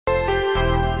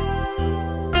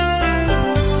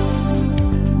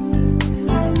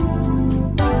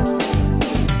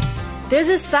There's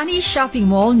a sunny shopping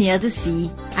mall near the sea,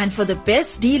 and for the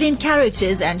best deal in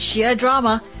characters and sheer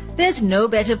drama, there's no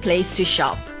better place to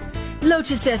shop.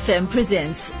 Lotus FM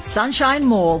presents Sunshine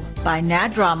Mall by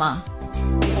Nad Drama.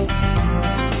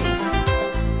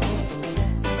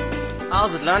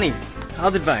 How's it, Lani?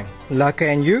 How's it bang? Laka,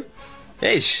 and you?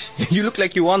 Hey, you look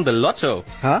like you won the lotto.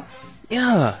 Huh?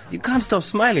 Yeah, you can't stop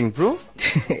smiling, bro.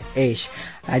 Aish,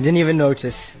 I didn't even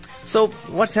notice. So,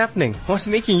 what's happening? What's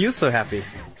making you so happy?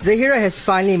 Zahira has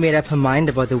finally made up her mind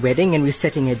about the wedding and we're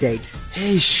setting a date.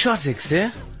 Hey, shotix,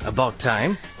 eh? About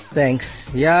time. Thanks.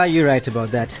 Yeah, you're right about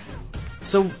that.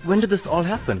 So, when did this all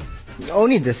happen?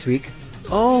 Only this week.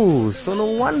 Oh, so no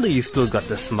wonder you still got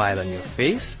the smile on your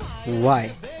face.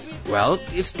 Why? Well,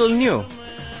 it's still new.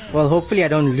 Well, hopefully I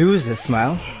don't lose the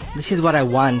smile. This is what I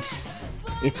want.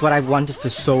 It's what I've wanted for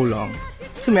so long.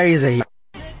 To marry Zahira.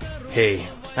 Hey,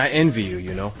 I envy you,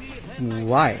 you know.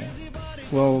 Why?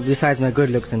 Well, besides my good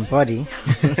looks and body.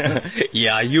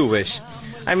 Yeah, you wish.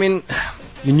 I mean,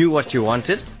 you knew what you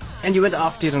wanted, and you went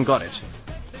after it and got it.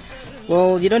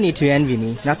 Well, you don't need to envy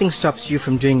me. Nothing stops you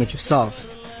from doing it yourself.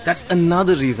 That's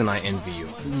another reason I envy you.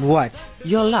 What?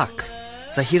 Your luck.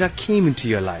 Zahira came into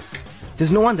your life.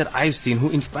 There's no one that I've seen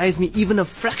who inspires me even a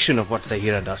fraction of what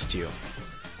Zahira does to you.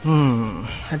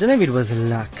 I don't know if it was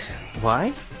luck.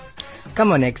 Why?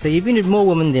 Come on, Exa, you've been with more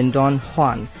women than Don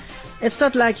Juan. It's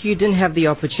not like you didn't have the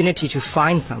opportunity to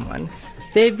find someone.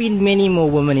 There have been many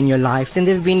more women in your life than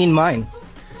there have been in mine.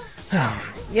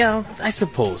 Yeah, I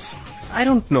suppose. I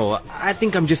don't know. I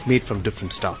think I'm just made from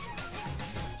different stuff.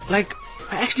 Like,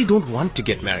 I actually don't want to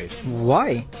get married.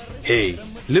 Why? Hey,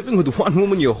 living with one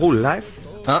woman your whole life?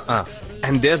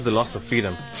 And there's the loss of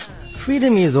freedom.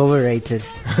 Freedom is overrated.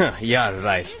 Yeah,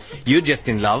 right. You're just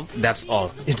in love, that's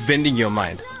all. It's bending your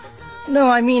mind. No,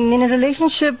 I mean, in a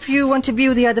relationship, you want to be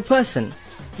with the other person.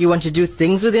 You want to do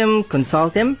things with him,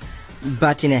 consult him.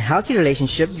 But in a healthy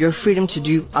relationship, your freedom to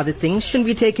do other things shouldn't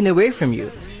be taken away from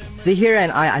you. Zahira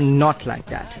and I are not like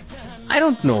that. I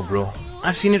don't know, bro.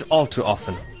 I've seen it all too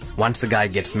often. Once a guy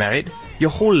gets married, your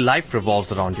whole life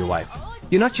revolves around your wife.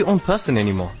 You're not your own person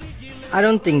anymore. I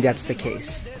don't think that's the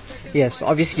case. Yes,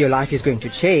 obviously your life is going to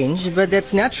change, but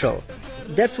that's natural.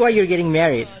 That's why you're getting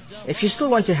married. If you still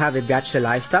want to have a bachelor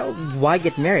lifestyle, why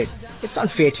get married? It's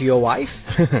unfair to your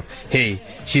wife. Hey,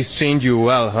 she's trained you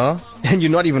well, huh? And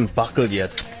you're not even buckled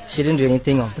yet. She didn't do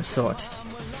anything of the sort.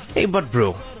 Hey, but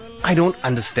bro, I don't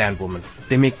understand women.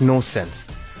 They make no sense.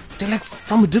 They're like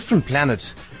from a different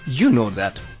planet. You know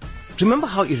that. Remember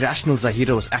how irrational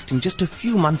Zahira was acting just a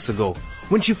few months ago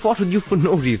when she fought with you for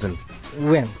no reason?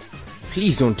 When?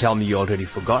 Please don't tell me you already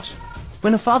forgot.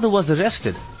 When her father was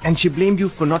arrested and she blamed you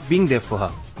for not being there for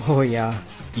her. Oh, yeah.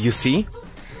 You see?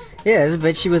 Yes,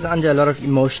 but she was under a lot of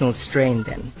emotional strain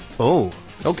then. Oh,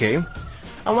 okay.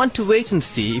 I want to wait and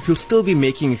see if you'll still be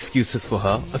making excuses for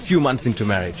her a few months into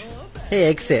marriage. Hey,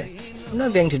 Exe, I'm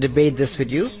not going to debate this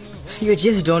with you. You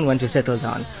just don't want to settle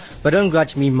down. But don't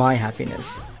grudge me my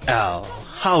happiness. Al,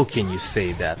 how can you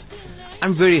say that?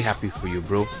 I'm very happy for you,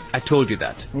 bro. I told you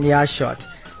that. Yeah, short.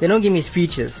 They don't give me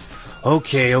speeches.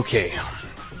 Okay.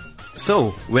 So,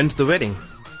 when's the wedding?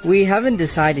 We haven't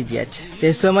decided yet.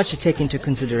 There's so much to take into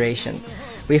consideration.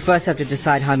 We first have to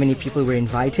decide how many people we're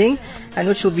inviting and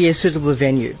which will be a suitable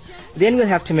venue. Then we'll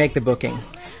have to make the booking.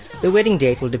 The wedding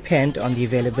date will depend on the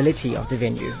availability of the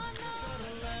venue.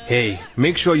 Hey,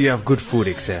 make sure you have good food,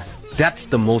 Ikse. That's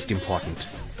the most important.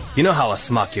 You know how I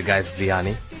smack you guys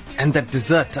biryani? And that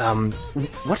dessert,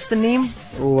 what's the name?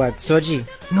 What, soji?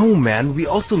 No, man, we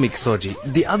also make soji.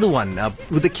 The other one,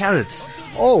 with the carrots.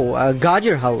 Oh,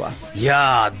 gajar halwa.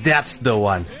 Yeah, that's the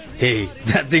one. Hey,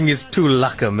 that thing is too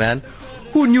lacquer, man.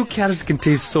 Who knew carrots can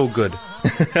taste so good?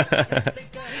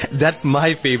 That's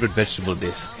my favorite vegetable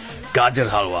dish. Gajar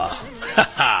halwa.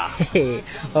 Hey,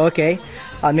 okay.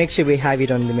 I'll make sure we have it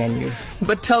on the menu.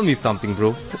 But tell me something,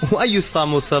 bro. Why you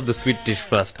Samo serve the sweet dish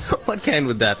first? What kind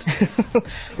with that?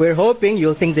 We're hoping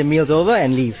you'll think the meal's over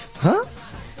and leave. Huh?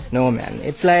 No, man.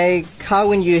 It's like how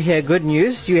when you hear good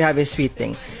news, you have a sweet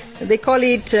thing. They call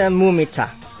it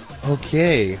mumita.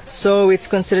 Okay. So it's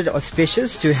considered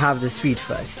auspicious to have the sweet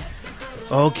first.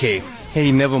 Okay.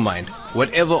 Hey, never mind.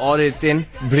 Whatever order it's in,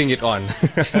 bring it on.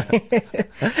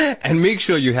 And make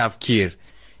sure you have kheer.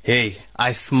 Hey,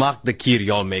 I smack the kheer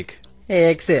y'all make.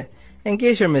 Hey, Exe, in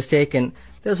case you're mistaken,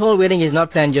 this whole wedding is not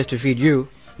planned just to feed you.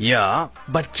 Yeah,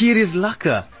 but kheer is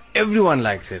lacquer. Everyone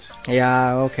likes it.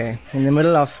 Yeah, okay. In the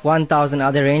middle of 1,000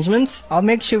 other arrangements, I'll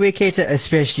make sure we cater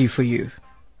especially for you.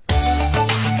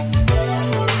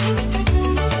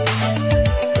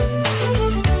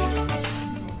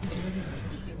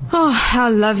 Oh, how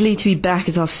lovely to be back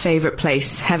at our favourite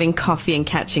place, having coffee and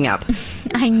catching up.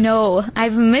 I know.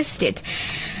 I've missed it.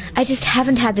 I just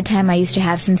haven't had the time I used to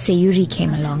have since Sayuri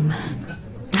came along.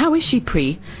 How is she,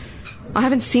 Pri? I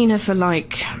haven't seen her for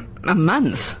like a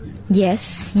month.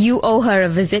 Yes, you owe her a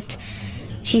visit.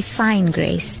 She's fine,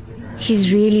 Grace.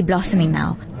 She's really blossoming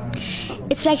now.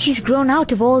 It's like she's grown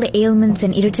out of all the ailments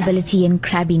and irritability and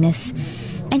crabbiness.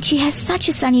 And she has such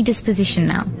a sunny disposition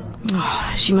now.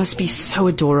 Oh, she must be so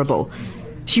adorable.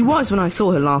 She was when I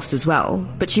saw her last as well,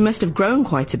 but she must have grown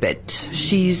quite a bit.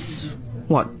 She's,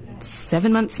 what,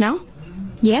 7 months now?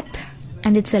 Yep,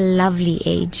 and it's a lovely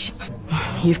age.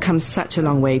 You've come such a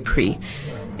long way, Pri.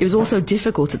 It was also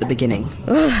difficult at the beginning.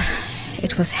 Ugh,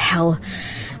 it was hell.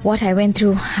 What I went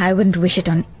through, I wouldn't wish it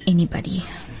on anybody.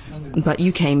 But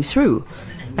you came through,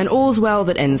 and all's well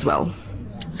that ends well.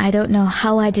 I don't know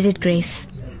how I did it, Grace.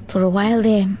 For a while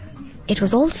there, it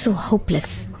was all so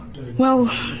hopeless.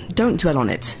 Well, don't dwell on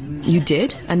it. You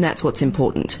did, and that's what's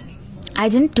important. I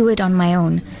didn't do it on my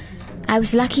own. I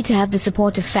was lucky to have the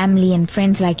support of family and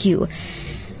friends like you.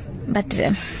 But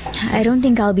I don't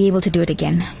think I'll be able to do it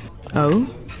again. Oh?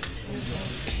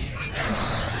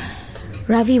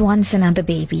 Ravi wants another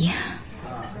baby.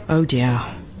 Oh dear.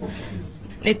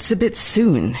 It's a bit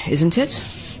soon, isn't it?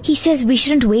 He says we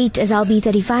shouldn't wait, as I'll be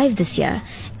 35 this year,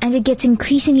 and it gets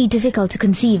increasingly difficult to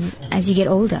conceive as you get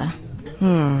older.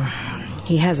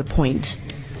 He has a point.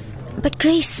 But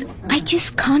Grace, I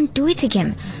just can't do it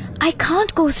again. I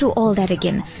can't go through all that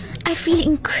again. I feel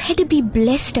incredibly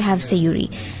blessed to have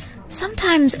Sayuri.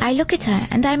 Sometimes I look at her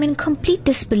and I'm in complete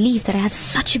disbelief that I have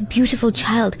such a beautiful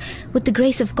child with the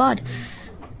grace of God.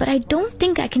 But I don't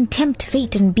think I can tempt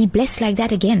fate and be blessed like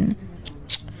that again.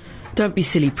 Don't be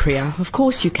silly, Priya. Of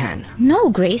course you can. No,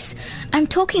 Grace. I'm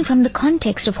talking from the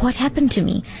context of what happened to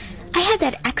me. I had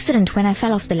that accident when I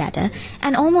fell off the ladder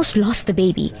and almost lost the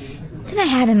baby. Then I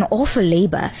had an awful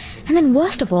labor, and then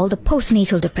worst of all, the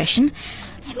postnatal depression.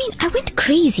 I mean, I went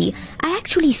crazy. I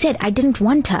actually said I didn't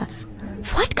want her.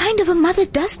 What kind of a mother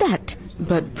does that?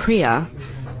 But Priya,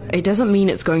 it doesn't mean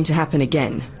it's going to happen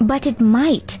again. But it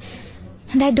might.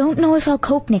 And I don't know if I'll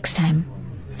cope next time.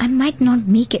 I might not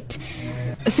make it.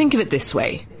 Think of it this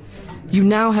way. You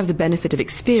now have the benefit of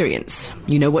experience.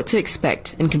 You know what to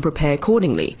expect and can prepare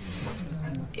accordingly.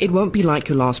 It won't be like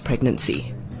your last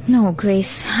pregnancy. No,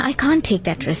 Grace, I can't take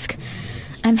that risk.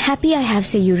 I'm happy I have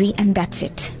Sayuri, and that's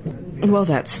it. Well,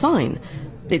 that's fine.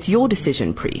 It's your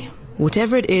decision, Pri.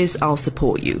 Whatever it is, I'll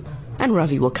support you. And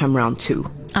Ravi will come round too.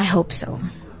 I hope so.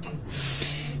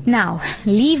 Now,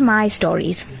 leave my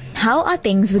stories. How are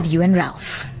things with you and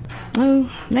Ralph?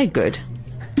 Oh, they're good.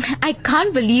 I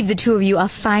can't believe the two of you are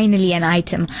finally an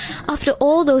item. After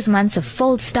all those months of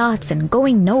false starts and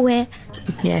going nowhere.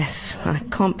 Yes, I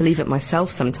can't believe it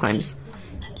myself sometimes.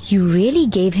 You really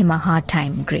gave him a hard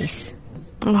time, Grace.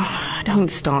 Oh, don't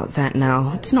start that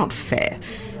now. It's not fair.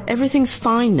 Everything's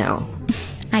fine now.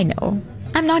 I know.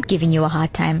 I'm not giving you a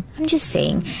hard time. I'm just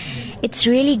saying, it's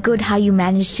really good how you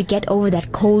managed to get over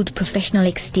that cold professional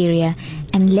exterior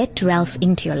and let Ralph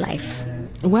into your life.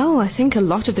 Well, I think a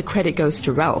lot of the credit goes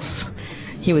to Ralph.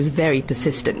 He was very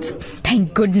persistent.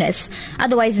 Thank goodness.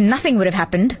 Otherwise, nothing would have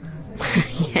happened.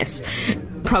 Yes,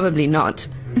 probably not.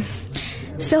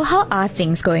 So how are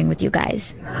things going with you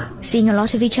guys? Seeing a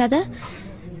lot of each other?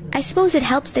 I suppose it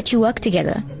helps that you work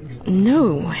together.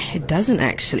 No, it doesn't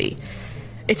actually.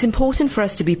 It's important for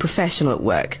us to be professional at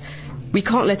work. We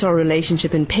can't let our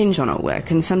relationship impinge on our work,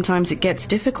 and sometimes it gets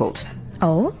difficult.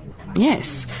 Oh?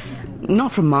 Yes.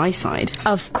 Not from my side.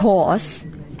 Of course.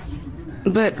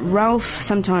 But Ralph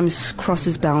sometimes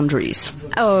crosses boundaries.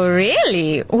 Oh,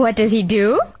 really? What does he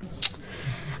do?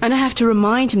 And I have to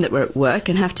remind him that we're at work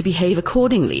and have to behave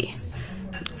accordingly.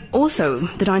 Also,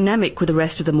 the dynamic with the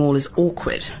rest of them all is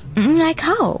awkward. Like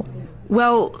how?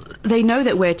 Well, they know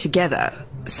that we're together,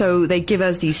 so they give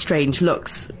us these strange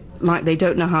looks, like they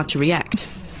don't know how to react.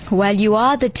 Well, you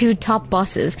are the two top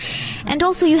bosses, and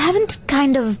also you haven't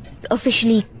kind of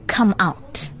officially come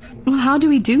out. Well, how do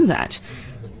we do that?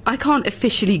 I can't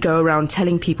officially go around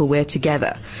telling people we're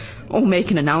together, or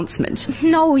make an announcement.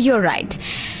 No, you're right.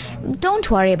 Don't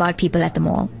worry about people at the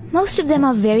mall. Most of them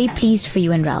are very pleased for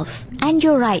you and Ralph. And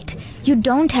you're right, you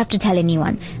don't have to tell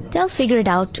anyone. They'll figure it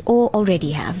out, or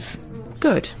already have.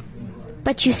 Good.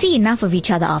 But you see enough of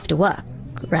each other after work,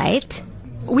 right?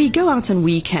 We go out on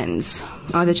weekends,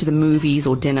 either to the movies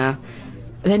or dinner.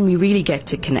 Then we really get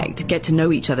to connect, get to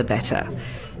know each other better.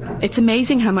 It's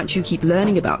amazing how much you keep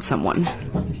learning about someone.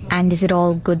 And is it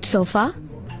all good so far?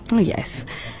 Oh, yes.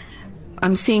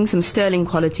 I'm seeing some sterling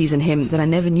qualities in him that I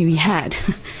never knew he had.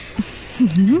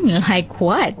 Like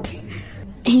what?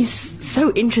 He's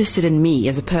so interested in me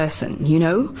as a person, you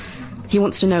know? He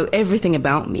wants to know everything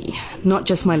about me, not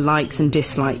just my likes and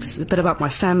dislikes, but about my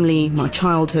family, my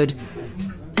childhood.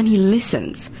 And he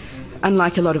listens,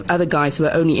 unlike a lot of other guys who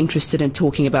are only interested in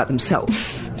talking about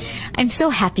themselves. I'm so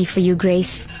happy for you,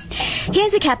 Grace.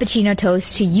 Here's a cappuccino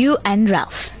toast to you and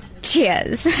Ralph.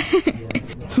 Cheers.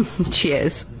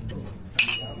 Cheers.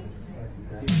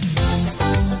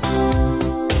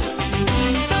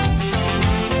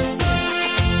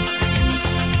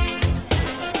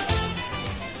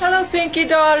 Hello, Pinky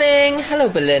darling. Hello,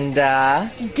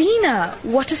 Belinda. Deena,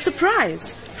 what a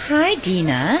surprise. Hi,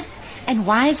 Deena. And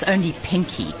why is only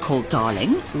Pinky called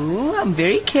darling? Ooh, I'm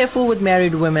very careful with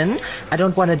married women. I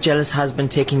don't want a jealous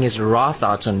husband taking his wrath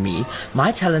out on me.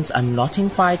 My talents are not in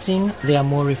fighting. They are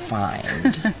more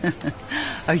refined.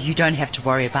 Oh, you don't have to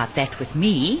worry about that with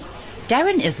me.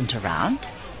 Darren isn't around.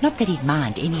 Not that he'd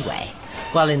mind anyway.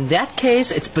 Well, in that case,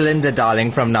 it's Belinda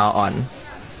darling from now on.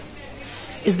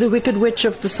 Is the Wicked Witch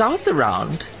of the South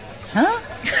around?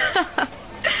 Huh?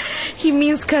 He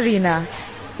means Karina.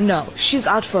 No, she's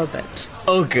out for a bit.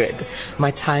 Oh, good.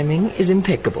 My timing is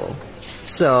impeccable.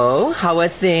 So, how are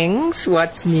things?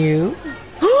 What's new?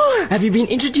 Have you been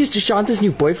introduced to Shantha's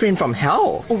new boyfriend from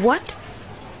hell? What?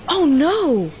 Oh,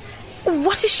 no.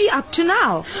 What is she up to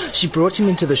now? She brought him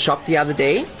into the shop the other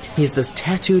day. He's this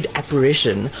tattooed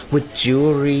apparition with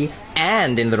jewelry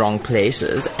and in the wrong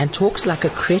places and talks like a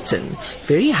cretin.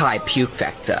 Very high puke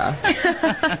factor.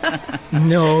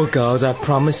 No, girls, I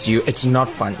promise you, it's not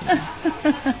funny.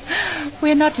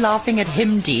 We're not laughing at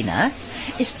him, Deena.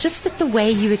 It's just that the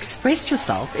way you expressed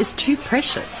yourself is too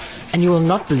precious. And you will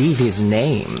not believe his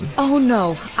name. Oh,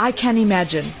 no, I can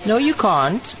imagine. No, you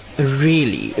can't.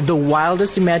 Really, the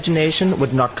wildest imagination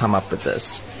would not come up with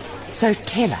this. So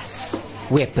tell us.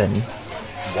 Weapon.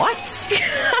 What?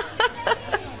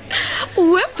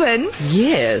 Weapon?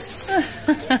 Yes.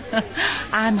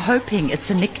 I'm hoping it's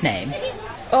a nickname.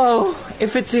 Oh,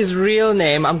 if it's his real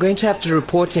name, I'm going to have to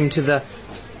report him to the...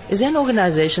 Is there an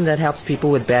organization that helps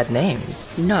people with bad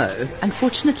names? No,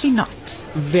 unfortunately not.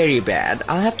 Very bad.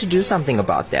 I'll have to do something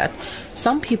about that.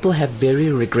 Some people have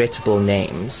very regrettable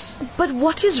names. But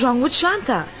what is wrong with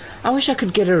Shantha? I wish I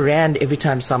could get a rand every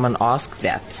time someone asked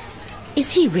that.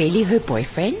 Is he really her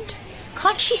boyfriend?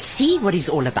 Can't she see what he's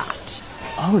all about?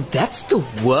 Oh, that's the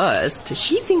worst.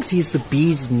 She thinks he's the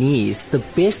bee's knees, the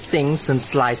best thing since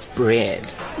sliced bread.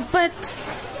 But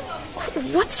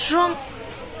what's wrong?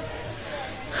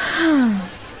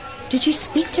 Did you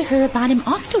speak to her about him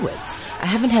afterwards? I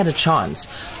haven't had a chance,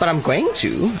 but I'm going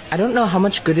to. I don't know how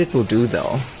much good it will do,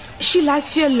 though. She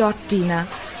likes you a lot, Deena.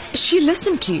 She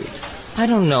listened to you. I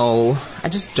don't know. I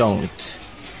just don't.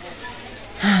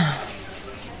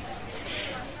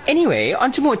 Anyway,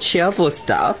 on to more cheerful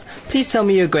stuff. Please tell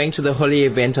me you're going to the holi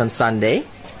event on Sunday.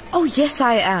 Oh, yes,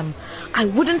 I am. I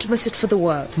wouldn't miss it for the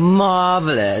world.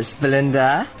 Marvelous,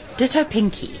 Belinda. Ditto,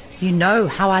 Pinky. You know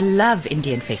how I love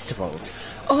Indian festivals.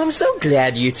 Oh, I'm so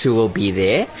glad you two will be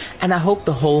there, and I hope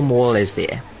the whole mall is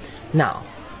there. Now,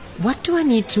 what do I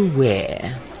need to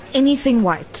wear? Anything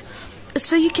white,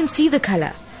 so you can see the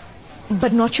color.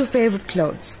 But not your favorite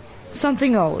clothes.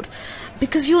 Something old,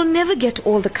 because you'll never get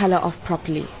all the color off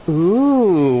properly.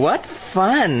 Ooh, what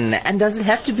fun! And does it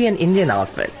have to be an Indian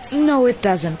outfit? No, it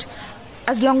doesn't.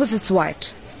 As long as it's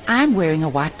white. I'm wearing a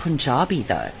white Punjabi,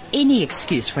 though. Any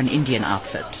excuse for an Indian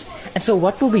outfit. And so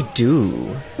what will we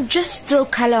do? Just throw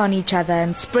color on each other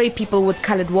and spray people with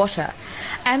colored water.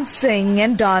 And sing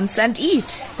and dance and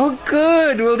eat. Oh,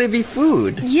 good. Will there be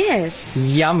food? Yes.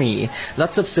 Yummy.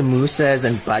 Lots of samosas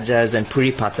and bhajas and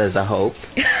puri patas, I hope.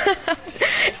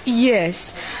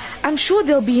 Yes. I'm sure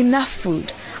there'll be enough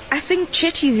food. I think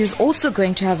Chetty's is also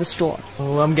going to have a store.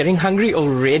 Oh, I'm getting hungry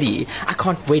already. I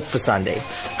can't wait for Sunday.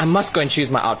 I must go and choose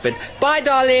my outfit. Bye,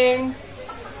 darling.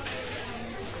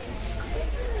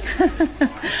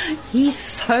 He's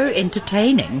so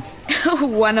entertaining.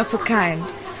 One of a kind.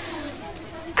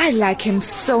 I like him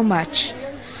so much.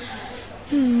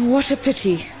 What a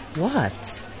pity.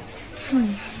 What?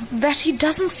 That he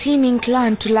doesn't seem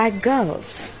inclined to like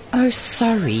girls. Oh,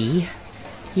 sorry.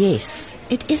 Yes,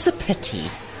 it is a pity.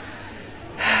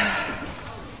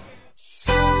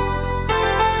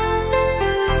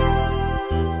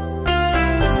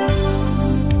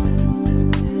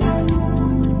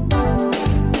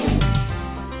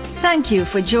 Thank you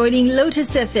for joining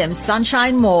Lotus FM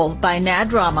Sunshine Mall by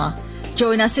Nad Rama.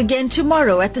 Join us again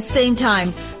tomorrow at the same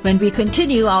time when we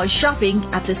continue our shopping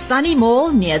at the sunny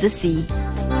mall near the sea.